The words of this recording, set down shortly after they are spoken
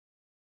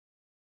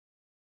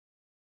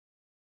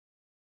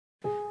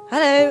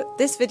Hello,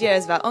 this video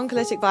is about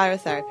oncolytic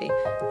virotherapy.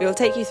 We will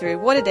take you through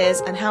what it is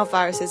and how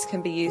viruses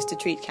can be used to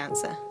treat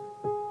cancer.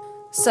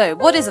 So,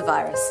 what is a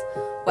virus?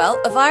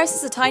 Well, a virus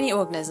is a tiny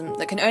organism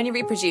that can only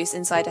reproduce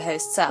inside a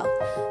host cell.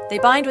 They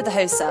bind with the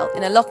host cell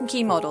in a lock and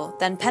key model,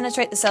 then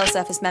penetrate the cell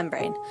surface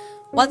membrane.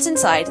 Once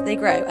inside, they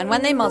grow, and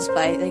when they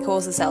multiply, they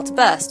cause the cell to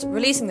burst,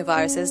 releasing the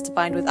viruses to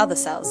bind with other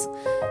cells.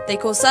 They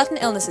cause certain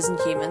illnesses in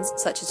humans,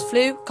 such as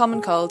flu,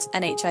 common colds,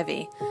 and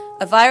HIV.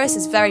 A virus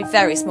is very,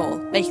 very small,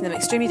 making them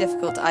extremely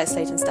difficult to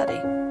isolate and study.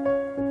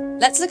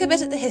 Let's look a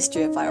bit at the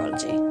history of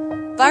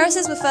virology.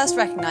 Viruses were first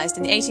recognised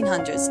in the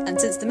 1800s, and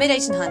since the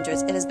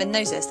mid-1800s it has been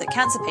noticed that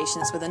cancer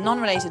patients with a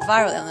non-related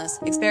viral illness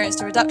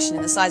experienced a reduction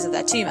in the size of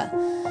their tumour.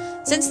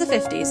 Since the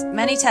 50s,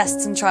 many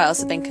tests and trials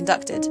have been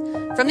conducted.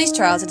 From these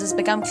trials it has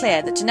become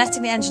clear that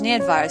genetically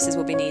engineered viruses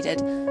will be needed,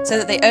 so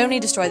that they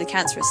only destroy the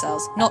cancerous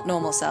cells, not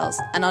normal cells,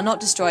 and are not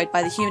destroyed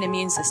by the human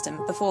immune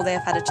system before they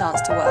have had a chance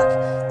to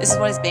work. This is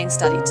what is being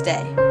studied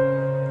today.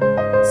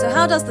 So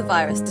how does the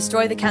virus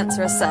destroy the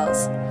cancerous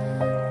cells?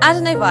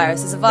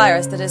 Adenovirus is a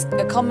virus that is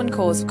a common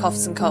cause of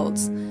coughs and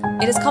colds.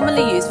 It is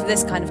commonly used for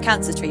this kind of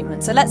cancer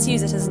treatment, so let's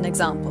use it as an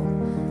example.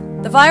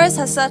 The virus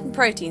has certain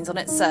proteins on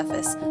its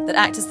surface that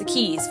act as the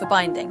keys for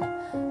binding.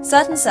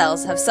 Certain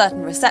cells have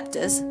certain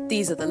receptors,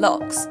 these are the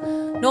locks.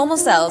 Normal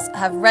cells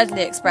have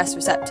readily expressed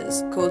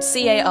receptors, called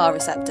CAR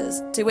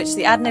receptors, to which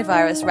the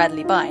adenovirus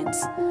readily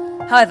binds.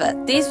 However,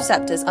 these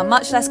receptors are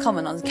much less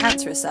common on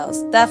cancerous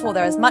cells, therefore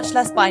there is much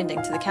less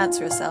binding to the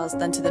cancerous cells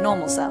than to the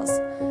normal cells.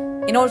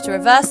 In order to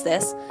reverse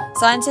this,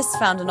 scientists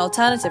found an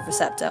alternative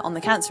receptor on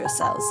the cancerous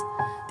cells.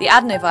 The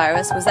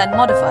adenovirus was then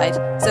modified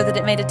so that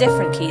it made a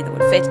different key that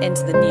would fit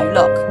into the new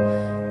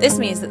lock. This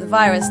means that the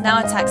virus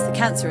now attacks the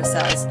cancerous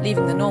cells,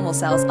 leaving the normal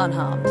cells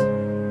unharmed.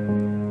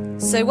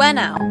 So where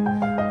now?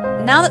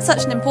 Now that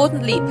such an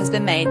important leap has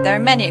been made, there are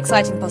many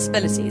exciting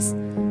possibilities.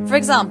 For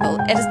example,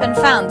 it has been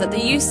found that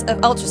the use of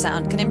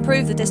ultrasound can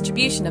improve the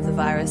distribution of the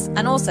virus,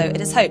 and also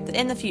it is hoped that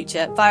in the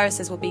future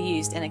viruses will be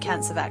used in a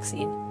cancer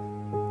vaccine.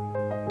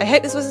 I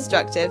hope this was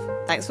instructive.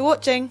 Thanks for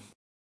watching!